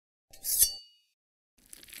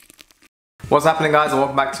What's happening, guys, and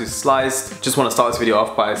welcome back to Sliced. Just want to start this video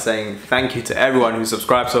off by saying thank you to everyone who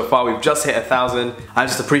subscribed so far. We've just hit 1,000. I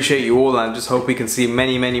just appreciate you all and just hope we can see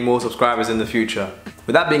many more subscribers in the future.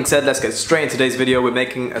 With that being said, let's get straight into today's video. We're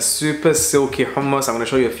making a super silky hummus. I'm going to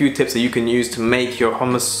show you a few tips that you can use to make your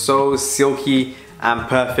hummus so silky and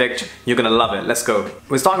perfect. You're gonna love it. Let's go.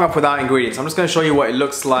 We're starting off with our ingredients. I'm just gonna show you what it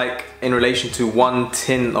looks like in relation to 1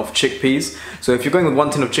 tin of chickpeas. So if you're going with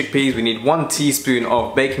 1 tin of chickpeas, we need 1 teaspoon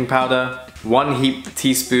of baking powder, 1 heaped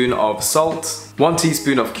teaspoon of salt, 1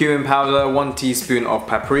 teaspoon of cumin powder, 1 teaspoon of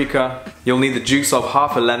paprika. You'll need the juice of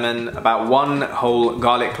half a lemon, about 1 whole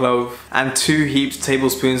garlic clove, and 2 heaped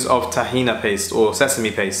tablespoons of tahini paste or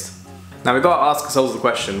sesame paste. Now we've got to ask ourselves the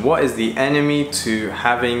question, what is the enemy to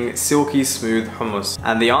having silky smooth hummus?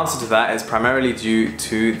 And the answer to that is primarily due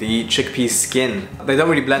to the chickpea skin. They don't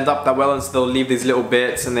really blend up that well, and so they'll leave these little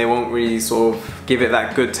bits and they won't really sort of give it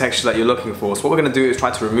that good texture that you're looking for. So what we're going to do is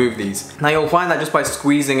try to remove these. Now you'll find that just by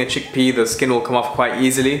squeezing a chickpea, the skin will come off quite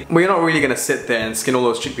easily. But you're not really going to sit there and skin all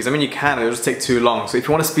those chickpeas. I mean, you can, it'll just take too long. So if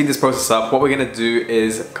you want to speed this process up, what we're going to do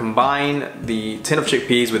is combine the tin of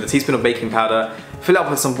chickpeas with a teaspoon of baking powder, fill it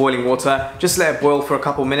up with some boiling water, just let it boil for a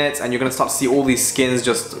couple minutes, and you're gonna start to see all these skins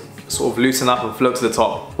just sort of loosen up and float to the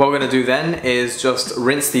top. What we're gonna do then is just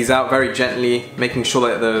rinse these out very gently, making sure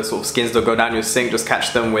that the sort of skins don't go down your sink. Just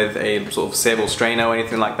catch them with a sort of sieve or strainer or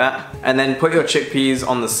anything like that. And then put your chickpeas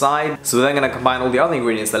on the side. So we're then gonna combine all the other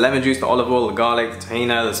ingredients, the lemon juice, the olive oil, the garlic, the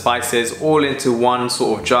tahini, the spices, all into one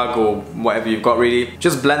sort of jug or whatever you've got really.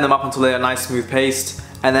 Just blend them up until they're a nice smooth paste.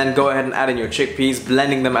 And then go ahead and add in your chickpeas,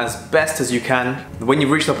 blending them as best as you can. When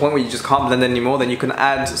you've reached the point where you just can't blend anymore, then you can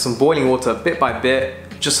add some boiling water bit by bit,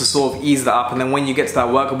 just to sort of ease that up. And then when you get to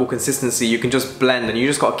that workable consistency, you can just blend, and you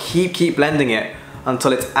just gotta keep blending it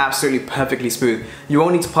until it's absolutely perfectly smooth. You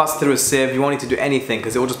won't need to pass through a sieve, you won't need to do anything,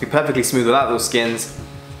 because it will just be perfectly smooth without those skins.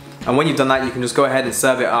 And when you've done that, you can just go ahead and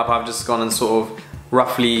serve it up. I've just gone and sort of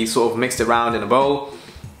roughly mixed it around in a bowl.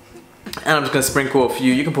 And I'm just going to sprinkle a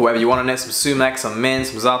few, you can put whatever you want on it, some sumac, some mint,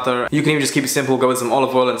 some za'atar. You can even just keep it simple, go with some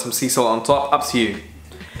olive oil and some sea salt on top, up to you.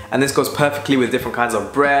 And this goes perfectly with different kinds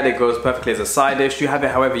of bread, it goes perfectly as a side dish, you have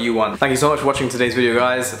it however you want. Thank you so much for watching today's video,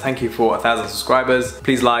 guys. Thank you for 1,000 subscribers.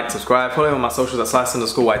 Please like, subscribe, follow me on my socials at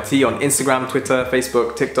slice_YT on Instagram, Twitter,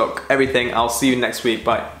 Facebook, TikTok, everything. I'll see you next week,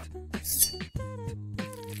 bye.